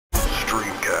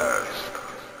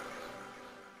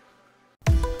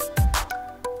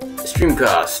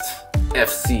Streamcast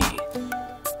FC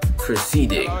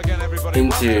proceeding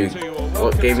into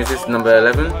what game is this? Number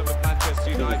 11?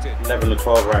 11 or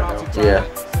 12 right now. Yeah.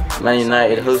 Man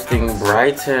United hosting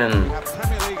Brighton.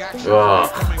 Oh.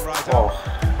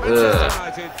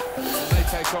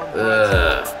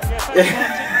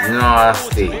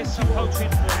 Nasty.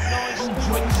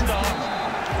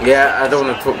 Yeah, I don't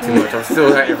want to talk too much. I'm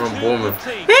still hurting from Bournemouth.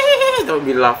 Don't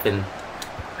be laughing.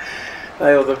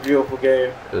 That was a beautiful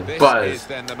game. This is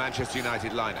then the Manchester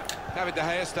United lineup. David De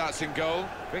Gea starts in goal.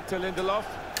 Victor Lindelof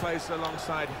plays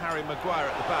alongside Harry Maguire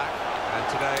at the back. And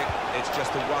today, it's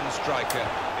just the one striker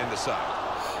in the side.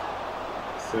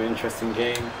 It's an interesting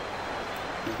game.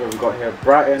 That's what we've got here.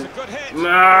 Brighton. It's a good hit.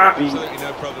 Absolutely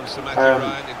no problems for Matthew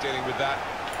Ryan in dealing with that.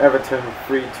 Everton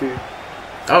 3-2.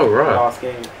 Oh, right. Last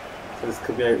game. So this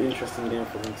could be an interesting game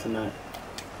for them tonight.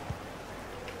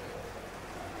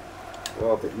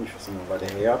 Well, the interesting one by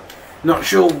here. Not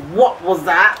sure what was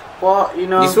that, but you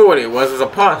know. You saw what it was a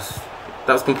pass.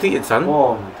 That was completed, son.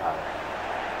 Oh my god.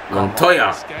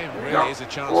 Montoya. Really is a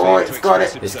chance oh, it's got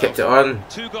it. He's kept it on.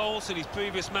 2 goals in his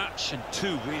previous match and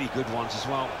 2 really good ones as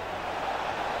well.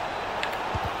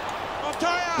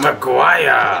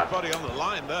 Maguire. Body on the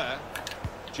line there.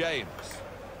 James.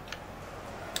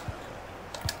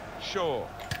 Shaw.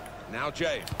 Now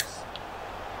James.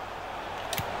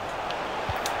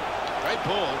 Great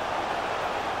ball.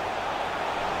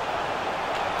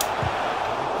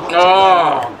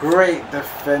 Oh, great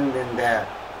defending there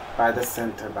by the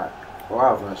centre back.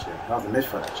 Wow, that was a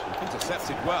midfield actually.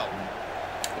 Intercepted well.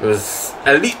 it was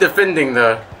elite defending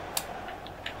though.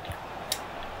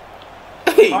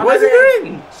 Hey, where's it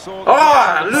going?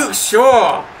 Oh, Luke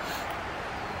Shaw,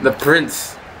 the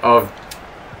prince of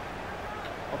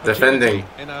defending.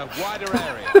 In a wider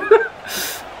area.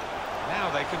 Now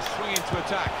they can swing into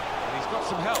attack. And he's got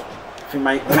some help. He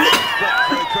might.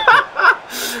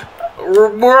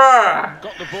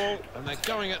 Got the ball and they're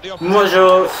going at the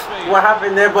Mojo, what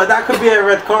happened there? But that could be a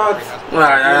red card.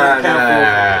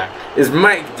 Nah. It's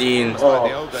Mike Dean.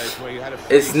 Oh.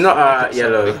 It's not a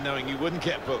yellow. Knowing you wouldn't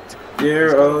get booked.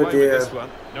 Dear, oh dear.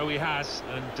 No, he has,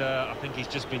 and I think he's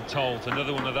just been told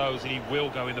another one of those, and he will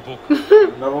go in the book.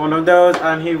 Another one of those,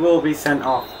 and he will be sent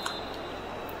off.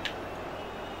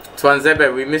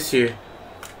 Twanzebe, we miss you.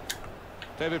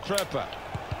 David Prepper.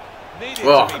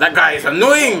 Oh, that guy is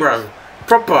annoying, bro.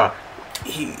 Proper.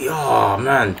 Oh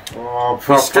man. Oh,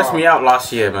 he stressed me out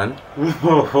last year, man. I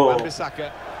thought he was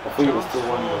still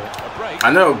one though.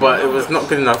 I know, but it was not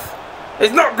good enough.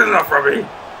 It's not good enough, Robbie.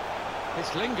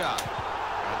 It's Lingard.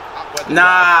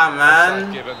 Nah,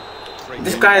 man.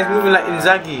 This guy is moving like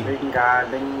Inzaghi.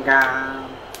 Lingard.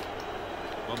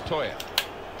 Montoya.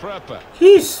 Prepper.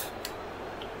 He's.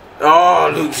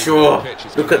 Oh, Luke Shaw.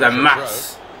 Look at the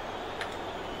maths.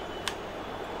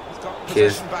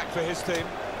 Cheers. Back for his team.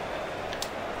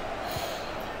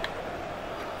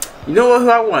 You know who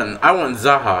I want? I want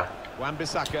Zaha.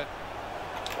 Wan-Bissaka.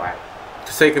 Right.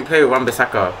 So you can play with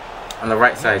Wan-Bissaka on the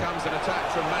right side. Here comes an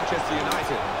attack from Manchester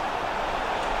United.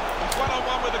 He's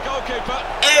one-on-one with the goalkeeper.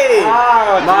 Hey!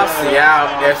 Martial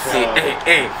FC.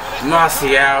 Hey.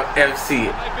 Martial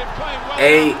FC.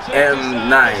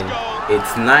 AM9.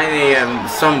 It's 9 AM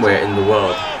somewhere in the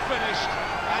world.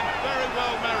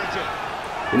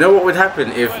 You know what would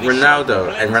happen if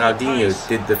Ronaldo and Ronaldinho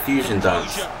did the fusion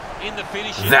dance?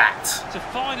 That.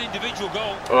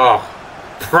 Oh,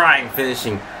 prime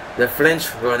finishing. The French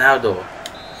Ronaldo.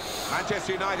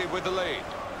 Manchester United with the lead.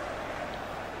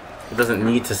 He doesn't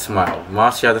need to smile.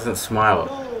 Martial doesn't smile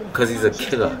because he's a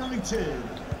killer.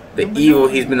 The evil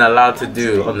he's been allowed to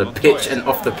do on the pitch and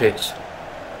off the pitch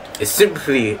is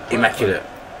simply immaculate.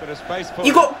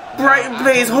 You got Brighton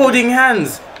players holding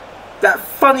hands. That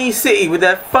funny city with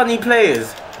their funny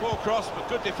players. Poor cross, but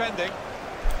good defending.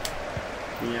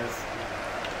 Yes.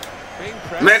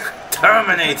 Mech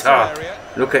Terminator.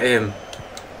 Look at him.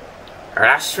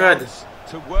 Rashford.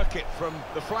 To work it from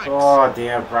the flanks. Oh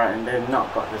dear, Brighton, they've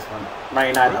not got this one. Man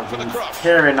United have been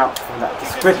tearing up from that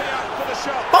disgrace.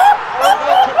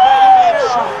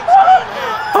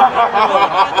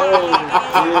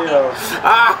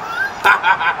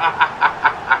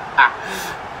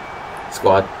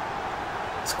 Squad.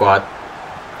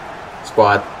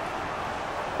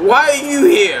 Why are you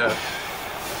here?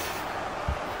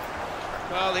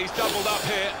 Well, he's doubled up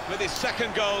here with his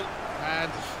second goal, and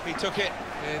he took it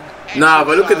in. Nah,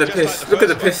 but look at the piss. Look at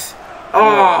the piss.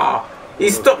 Oh, he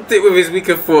stopped it with his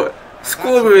weaker foot.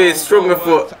 Scored with his stronger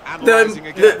foot.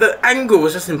 The angle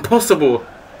was just impossible.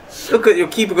 Look at your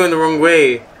keeper going the wrong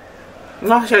way.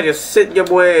 Martial just sent your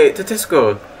boy to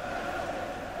Tesco.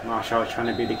 Martial trying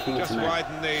to be the king Just tonight.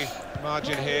 widen the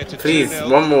margin here to Please, 2-0.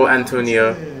 one more,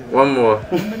 Antonio. One more.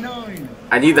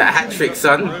 I need that hat trick,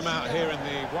 son. Room out here in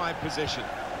the wide position.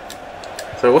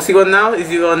 So what's he on now? Is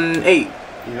he on 8?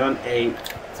 He's on 8,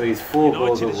 so he's 4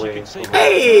 goals away.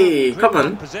 Hey, come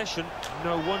on. Possession.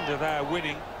 No wonder they're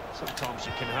winning. Sometimes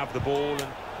you can have the ball and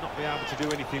not be able to do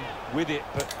anything with it,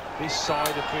 but this side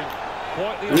have been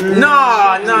quite the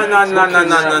No, no, no, no, no,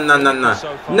 no, no, no, no, no.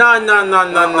 No, no,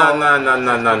 no, no, no, no, no,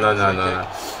 no, no, no, no, no, no.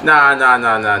 No, no,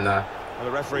 no, no, no. Well,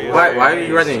 the referee Why are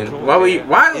you running? Why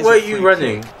were you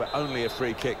running? But only a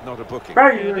free kick, not a booking.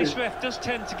 This ref does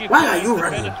tend to give Why are you the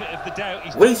running? benefit of the doubt.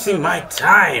 He's Wasting my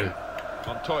time.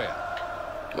 Montoya.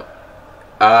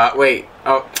 Wait.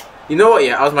 Oh, you know what?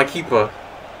 Yeah, I was my keeper.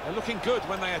 They're looking good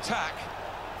when they attack.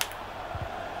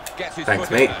 Gets his Thanks,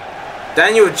 foot in mate. there.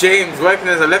 Daniel James working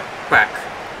as a left back.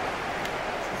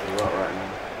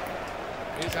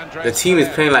 Here's Andres The team is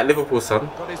Pereira. playing like Liverpool, son.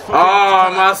 Got his foot in to Oh, cut out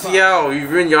the Martial, you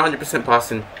ruined your 100%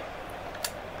 passing.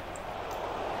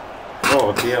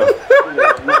 Oh dear.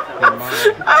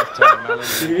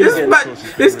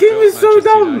 This game is so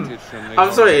dumb.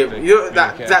 I'm sorry, you know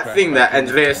that thing that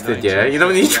Andreas did, yeah? You know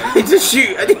when he tried to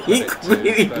shoot and he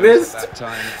completely missed?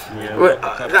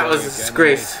 That was a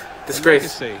disgrace.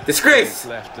 Disgrace. Disgrace!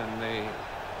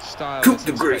 Coop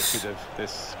the grace.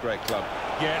 This great club.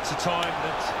 Yeah, it's a time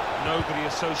that nobody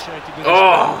associated with.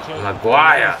 Oh, this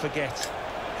Maguire. Forget.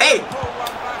 Hey! Pull one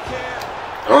back here.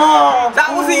 Oh,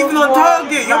 that wasn't even on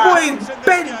target. Your boy is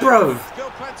bent, bruv.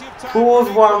 Still plenty of time. Pulls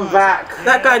one back.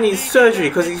 That guy needs surgery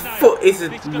because his foot is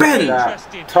bent. That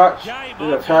touch,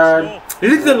 the turn.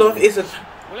 Lindelof is a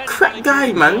crap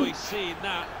guy, man.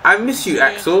 I miss you,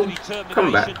 Axel.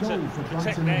 Come back.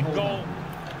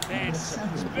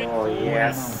 Oh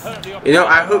yes. You know,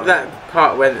 I hope that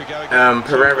part when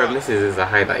Pereira misses is a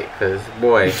highlight, because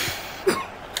boy.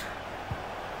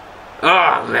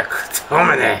 Oh,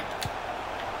 McTominay.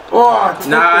 Oh,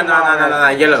 No,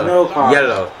 yellow, No card.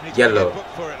 yellow, yellow. Book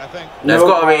for it, I think. There's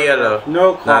gotta be yellow.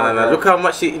 No card. No. Look how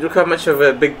much of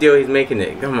a big deal he's making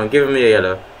it. Come on, give him a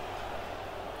yellow.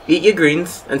 Eat your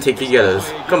greens and take your yellows.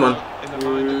 Come on. In the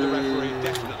mind of the referee,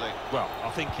 definitely. Well, I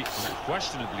think it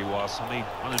questionably was. I mean,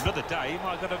 on another day, he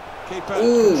might have got a Keeper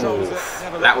Ooh, controls it.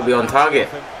 Never that will be on target.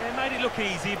 It made it look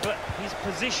easy, but his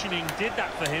positioning did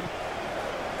that for him.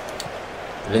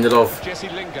 Lindelof. Jesse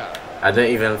Lingard. I don't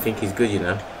even think he's good, you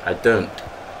know. I don't.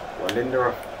 Well,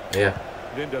 Lindelof. Yeah.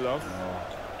 Lindelof.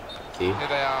 See. Here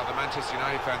they are, the Manchester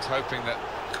United fans, hoping that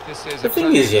this is The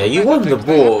thing is, yeah, you won the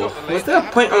ball. Was there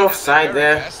a point offside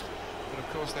there? But of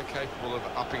course, they're capable of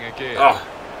upping a gear. Oh,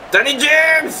 Danny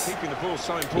James! Keeping the ball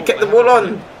so important. He kept the ball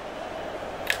on.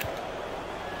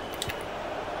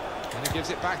 And he gives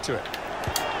it back to it.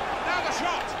 Now the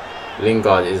shot.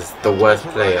 Lingard is the worst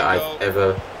player I've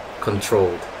ever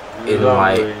controlled in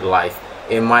my life.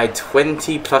 In my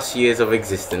 20+ years of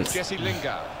existence. Jesse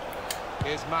Lingard.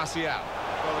 Here's Martial.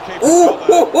 Well, the keeper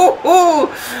Ooh,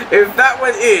 if that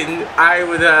went in, I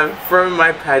would have thrown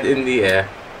my pad in the air.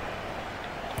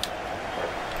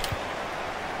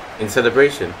 In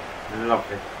celebration.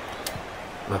 Lovely.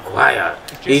 Maguire.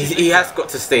 He has got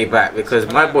to stay back because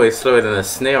my boy is slower than a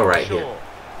snail right here.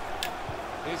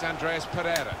 Here's Andres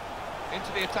Pereira.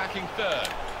 Into the attacking third.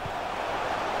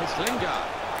 It's Lingard.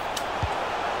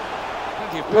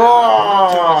 Plenty of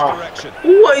power in direction.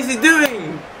 What is he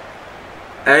doing?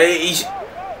 Hey, is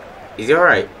he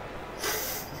alright?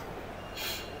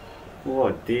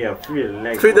 Oh dear, through the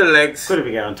legs. Through the legs. Could have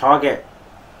been on target.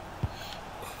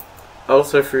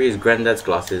 Also through his granddad's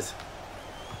glasses.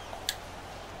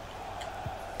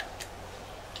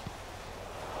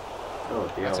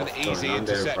 Oh dear. That's an easy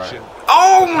interception.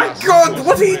 Oh my god,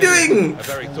 what are you doing? A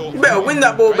very thoughtful. You better win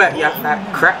that ball back, you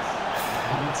fat crap.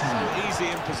 So easy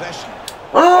in possession.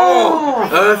 Oh!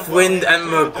 Earth, Wind and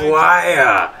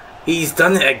Maguire. He's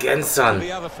done it again, son.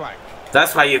 The other flank.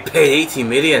 That's why you paid 80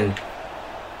 million.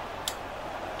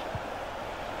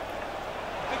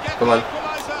 Come on.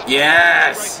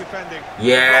 Yes! Great defending.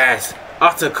 Yes!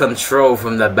 Utter control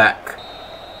from the back.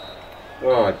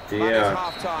 Oh But it's dear.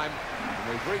 half time. And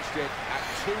we've reached it at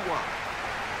 2-1.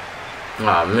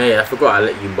 Oh man, I forgot I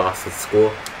let you bastards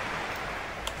score.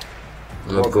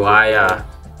 Maguire.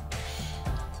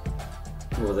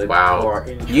 Wow.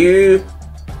 You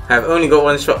have only got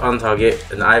one shot on target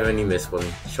and I've only missed one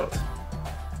shot.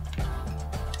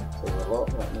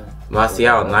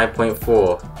 Martial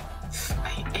 9.4.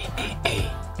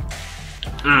 Hey.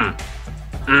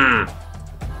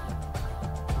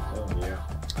 Oh dear.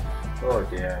 Oh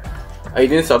dear. Are you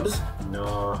doing subs?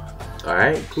 No.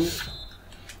 Alright, cool.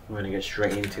 I'm gonna get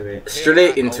straight into it.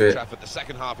 Straight into it. The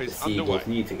second half is The Seagulls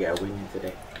need to get a win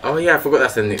today. Oh, Oh yeah, I forgot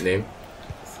that's a nickname.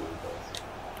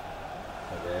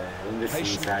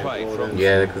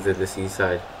 Yeah, because they're the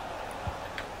seaside.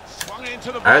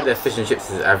 I heard their fish and chips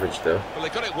is average though. Well, they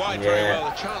got it wide Yeah, very well.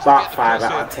 A chance about to get 5 the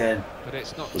out cross of 10. in, but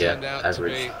it's not Yeah, turned out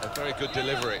average. to be a very good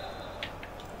delivery.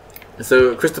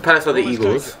 So Crystal Palace are the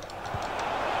Eagles.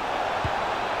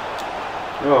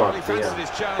 Oh, He fancied his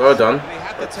chance, Well done. and he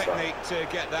had the technique to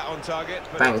get that on target.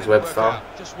 But Thanks, it didn't work Webster.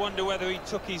 out. Just wonder whether he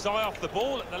took his eye off the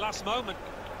ball at the last moment.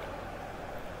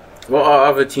 What are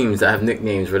other teams that have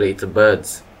nicknames related to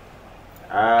birds?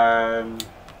 yeah.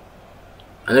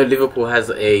 I know Liverpool has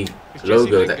a It's logo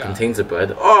Jesse that Lingard. contains a bird.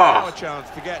 Now a Oh, chance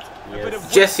to get a Yes. bit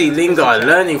of Jesse width into this Lingard attack.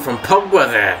 learning from Pogba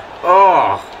there.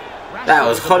 Oh, that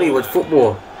was Hollywood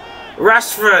football.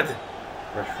 Rashford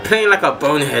playing like a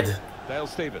bonehead. Dale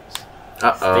Stevens.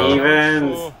 Uh-oh.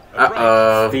 Stevens. For a break.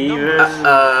 Uh-oh. Stevens.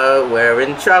 Uh-oh, we're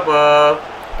in trouble. Well,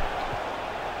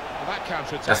 that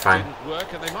counter-attack That's fine. didn't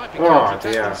work, and they might be Oh,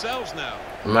 counter-attacking dear. themselves now.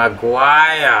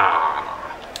 Maguire.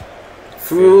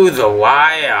 Through the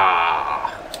wire.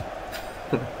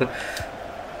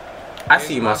 I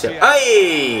see you, Martial.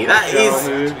 Hey, that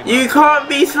is... You can't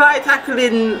be slide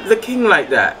tackling the king like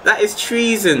that. That is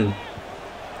treason. In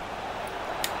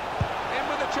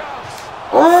with a chance.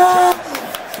 Oh!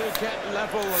 To get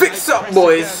level and Fix make up, press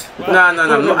boys. again. No,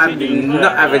 I'm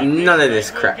not having none of this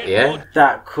crap, yeah?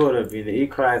 That could have been the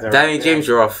equalizer. Danny right James,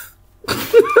 you're off.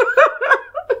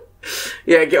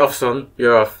 Yeah, get off, son.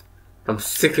 You're off. I'm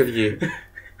sick of you.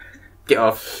 Get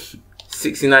off.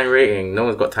 69 rating. No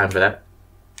one's got time for that.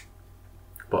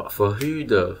 But for who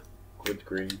though? there. Good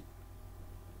green.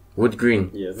 Wood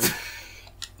Green. Yes.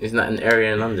 Isn't that an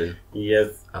area in London?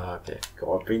 Yes. Oh, okay.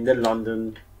 Gotta bring the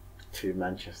London to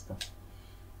Manchester.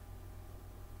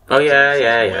 Oh yeah.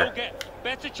 We'll get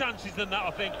better chances than that,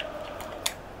 I think.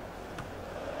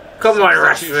 Come on,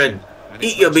 Substitution. Rashford. And Eat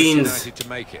it's your Manchester beans. United to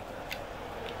make it.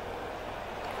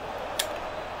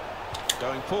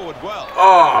 Going forward well.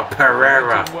 Oh, Pereira.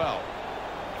 Momentum well.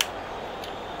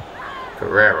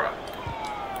 Pereira.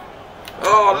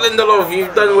 Oh, Lindelof,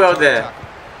 you've done well there.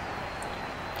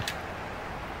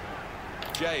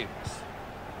 James.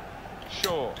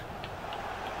 Shaw.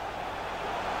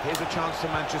 Here's a chance for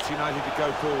Manchester United to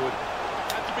go forward.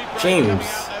 Had to be brave coming James.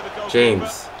 out there, the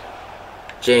goalkeeper.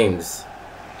 James.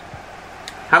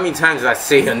 How many times did I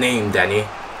say your name, Danny?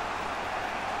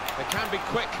 They can be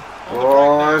quick on the break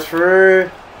Oh, now. that's true.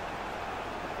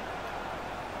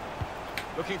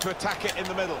 Looking to attack it in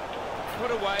the middle.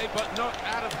 Put away, but not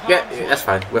out of Yeah, harm's way. that's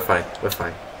fine. We're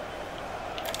fine.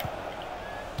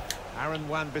 Aaron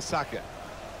Wan-Bissaka.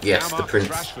 Yes, Now the Marcus prince.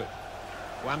 Rashford.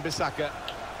 Wan-Bissaka.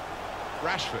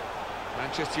 Rashford.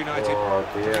 Manchester United Oh,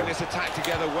 putting dear. this attack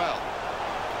together well.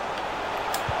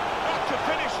 Not to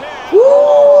finish here.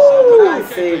 Woo! Super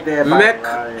Nice save there by Mech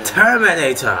Ryan.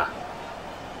 Terminator.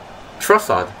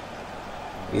 Trossard.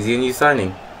 Is he a new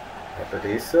signing? I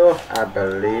believe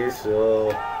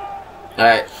so.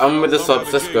 Alright, I'm with the Long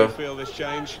subs. Let's overdue, go. you feel this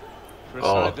change for a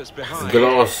Oh, side that's behind.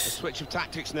 gloss. A switch of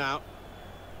tactics now.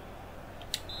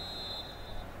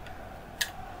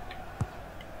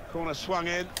 Corner swung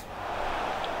in.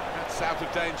 That's out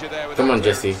of danger there. With Come that on,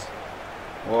 clearance. Jesse.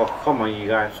 Oh, come on, you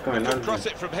guys. What's going Could on? cross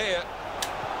it from here.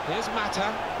 Here's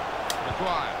Mata.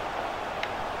 Maguire.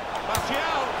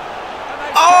 Martial. And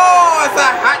they've Oh, it's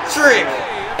a hat trick.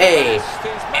 Hey.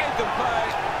 He's made them play.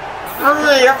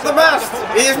 Hurry up the best.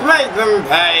 He's made them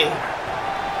pay.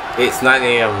 It's 9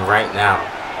 AM right now.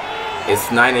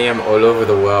 It's 9 AM all over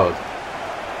the world.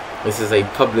 This is a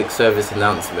public service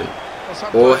announcement.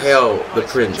 All hail the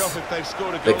prince,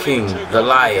 the king, the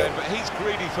lion,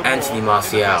 Anthony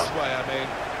Martial,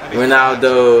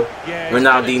 Ronaldo,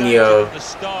 Ronaldinho,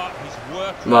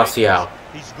 Martial,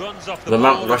 the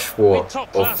Mount Rushmore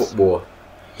of football.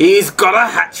 He's got a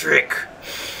hat trick.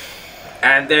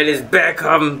 And there is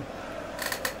Beckham.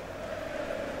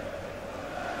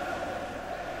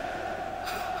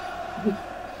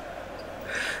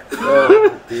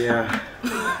 Oh, dear.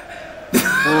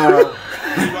 Oh.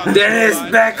 Dennis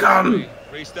Beckham.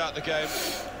 Restart the game.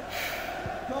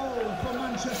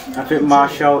 I think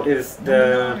Martial is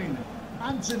the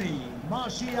Anthony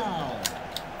Martial.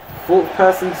 fourth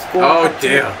person score. Oh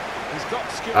dear. He's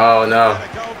got skill. Oh no.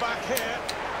 Get a goal back here.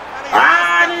 And he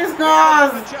Ah, has these a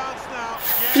guys! chance now.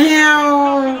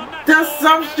 Phew! The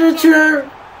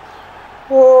substitute!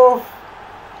 Oh.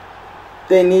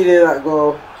 They needed that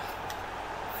goal.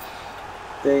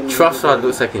 They needed Trossard that.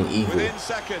 looks like an eagle. Within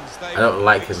seconds, they I don't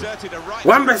like him. exerted a right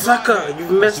Wan-Bissaka, to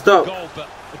you've messed up. Goal, but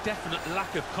a definite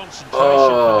lack of concentration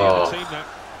Oh. from the other team now.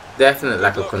 Definite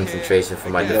lack of concentration for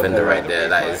my defender right there.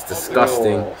 That is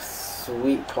disgusting. Oh,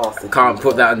 sweet pass. Can't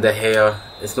put that under here.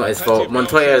 It's not his fault.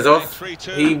 Montoya is off.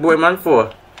 Who you brought him on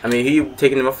for? I mean, who you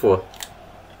taking him off for?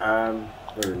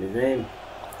 What is his name?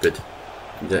 Good.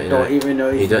 You don't even know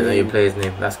his name. You don't know your player's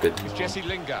name. That's good. It's Jesse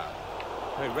Lingard.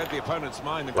 They read the opponent's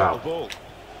mind and Wow. got the ball.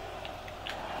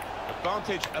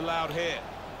 Advantage allowed here.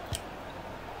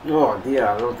 Oh dear,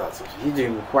 I love that. He's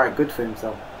doing quite good for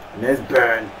himself. And there's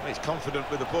Burn. He's confident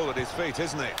with the ball at his feet,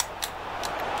 isn't he?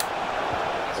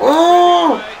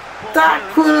 Oh! That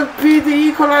could have been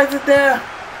the equaliser there.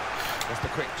 Just a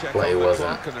quick check Well, on it the wasn't.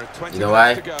 clock, and there are 20 You know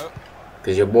why? minutes to go.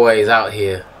 Because your boy is out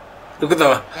here. Look at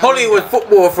the Hollywood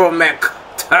football from Mech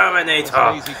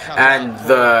Terminator and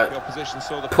the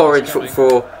porridge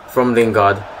football from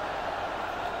Lingard.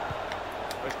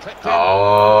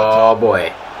 Oh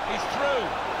boy. He's through.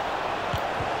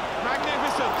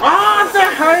 Magnificent. Oh, the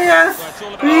highest.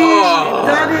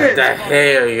 Oh, the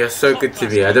hair, you're so good to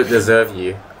me. I don't deserve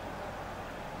you.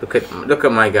 Look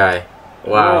at my guy.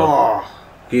 Wow. Oh,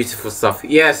 Beautiful stuff.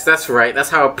 Yes, that's right. That's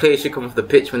how a player should come off the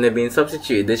pitch when they're being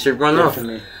substituted. They should run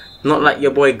definitely. off. Not like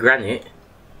your boy Granite.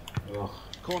 Oh.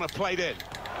 Corner played in.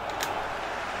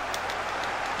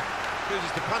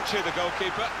 Chooses to punch here, the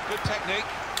goalkeeper. Good technique.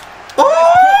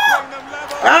 Oh! Bring them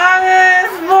level.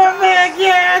 Alice, move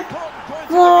again!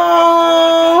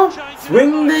 Oh!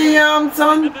 Swing the arms,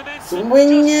 son!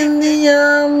 Swing in the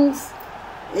arms!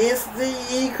 It's the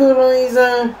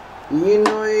equalizer! You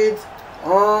know it!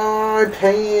 Oh,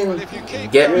 pain!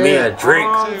 Get me a drink.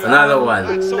 Another one.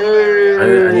 I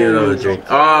need another drink.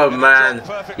 Oh man,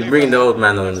 you're bringing the old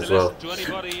man on as well.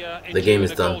 The game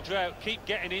is done.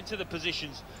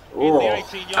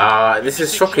 Oh. This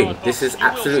is shocking. This is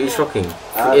absolutely shocking.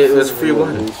 It was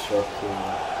 3-1.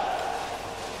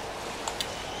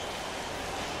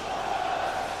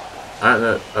 I don't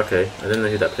know. Okay, I didn't know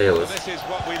who that player was. This is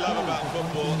what we love about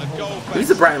football. A goal. Who's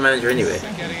the Brighton manager anyway?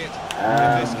 Getting it.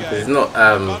 It's not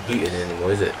Heaton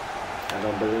anymore, is it? I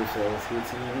don't believe so. Is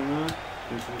Heaton anymore?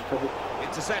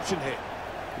 Interception hit.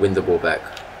 Win the ball back.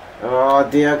 Oh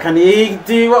dear, can he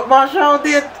do what Marshall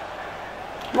did?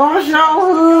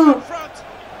 Marshall! Front.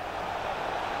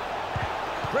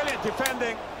 Brilliant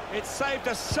defending. It saved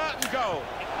a certain goal.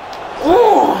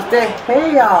 Oh, the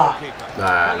hair!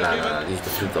 Nah. These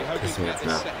defeats are pissing me off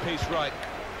now. Set piece right.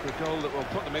 The goal that will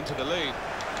put them into the lead.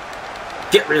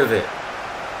 Get rid of it.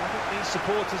 These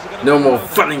supporters are going No to more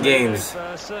fun and games.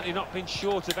 They've, certainly not been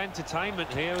short of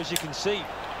entertainment here, as you can see.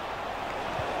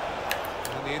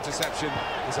 And the interception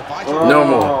is a vital. Oh. No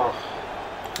more.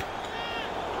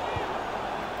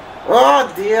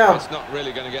 Oh dear! It's not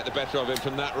really going to get the better of him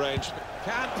from that range.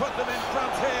 Can put them in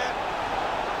front here.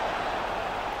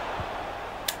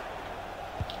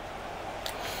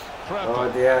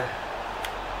 Oh dear.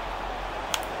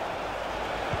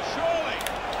 Surely.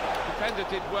 Defender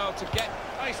did well to get.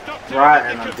 They stopped it. Right,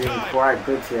 and I'm doing quite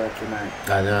good here tonight.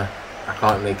 I know. I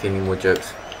can't make any more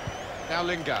jokes. Now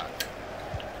Lingard.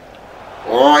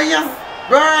 Oh yes!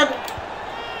 Bird!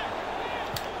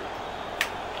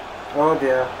 Oh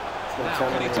dear. Now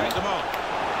can he take them on?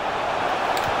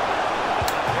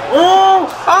 Oh!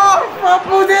 Oh!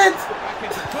 Fumbled it! Back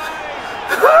into play.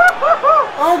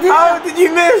 Oh dear! How did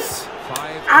you miss?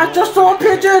 I just saw a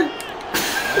pigeon!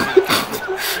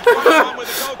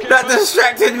 That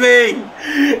distracted me.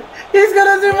 He's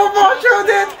gonna do what Marshall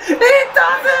did! He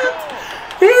does it!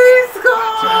 He's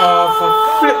gone! Oh, for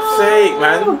flip's sake,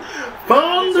 man.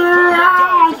 Thunder!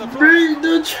 Beat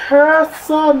the chest,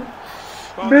 son!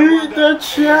 Beat the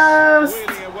chest!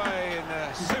 Wheeling away in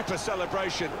a super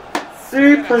celebration.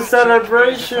 Super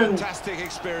celebration! Fantastic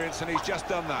experience, and he's just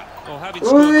done that. Well,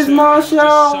 Who is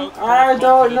Marshall? I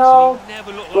don't know.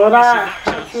 But that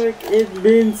hat-trick is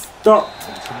being stopped.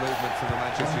 It's a movement from the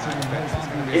Manchester United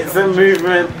bench. It's a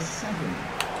movement.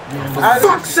 For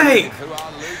fuck's sake. Who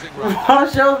are losing right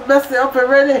Marshall messed it up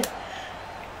already.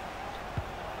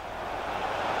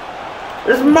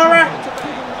 It's Murray!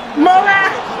 Murray!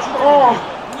 Oh!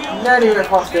 Nearly went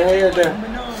past the head there.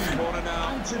 corner now,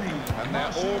 and they're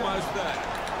almost there.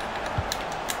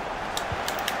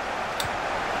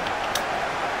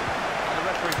 And the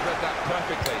referee's read that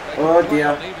perfectly. They Oh got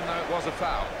dear. one, even though it was a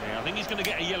foul. Yeah, I think he's going to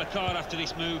get a yellow card after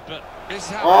this move, but This is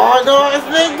how Oh no, it's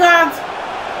Lingard!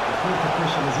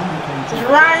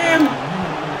 Ryan!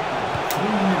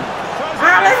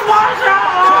 Alice Marshall!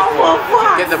 Oh, for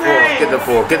fuck's Get the ball. sake! Get the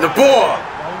ball. Get the ball.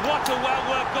 what a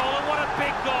well-worked goal and what a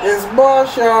big goal! It's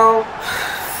Marshall.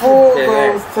 4 Yeah.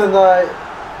 goals tonight.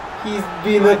 He's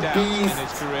been a in his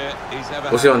beast. career, he's never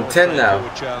What's he had on, a more 10 now?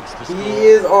 straightforward chance to He score.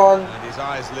 is on. And his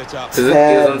eyes lit up. So he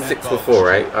was on 6 for 4,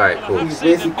 right? Alright, Well, I cool. have He's seen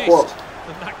them basically missed quad.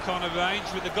 from that kind of range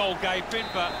with the goal gaping,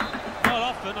 but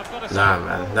often, I've got to say. Nah,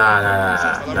 man.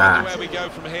 Nah. Where we go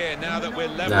from here now that we're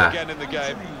level again in the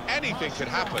game. Anything could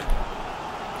happen.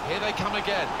 Here they come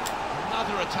again.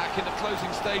 Another attack in the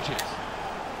closing stages.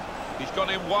 He's gone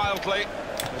in wildly,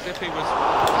 as if he was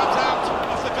comes out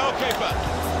off the goalkeeper.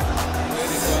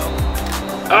 Really well.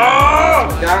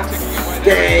 Oh! That's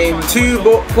game. 2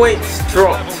 points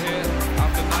dropped. Level here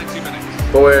after 90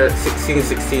 minutes. But we're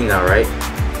 16-16 now, right?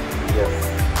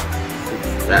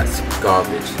 Yes. That's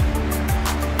garbage.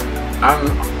 I'm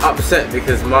upset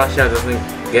because Martial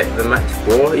doesn't get the match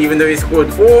 4, even though he scored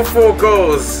all 4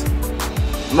 goals.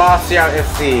 Martial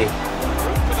FC.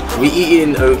 We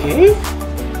eating okay?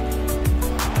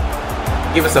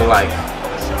 Give us a like.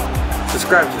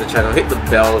 Subscribe to the channel, hit the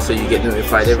bell so you get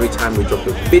notified every time we drop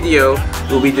a video.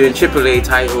 We'll be doing AAA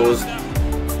titles.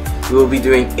 We'll be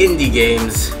doing indie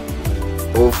games.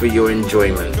 All for your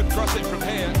enjoyment. Good crossing from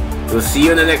here. We'll see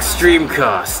you in the next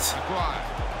streamcast.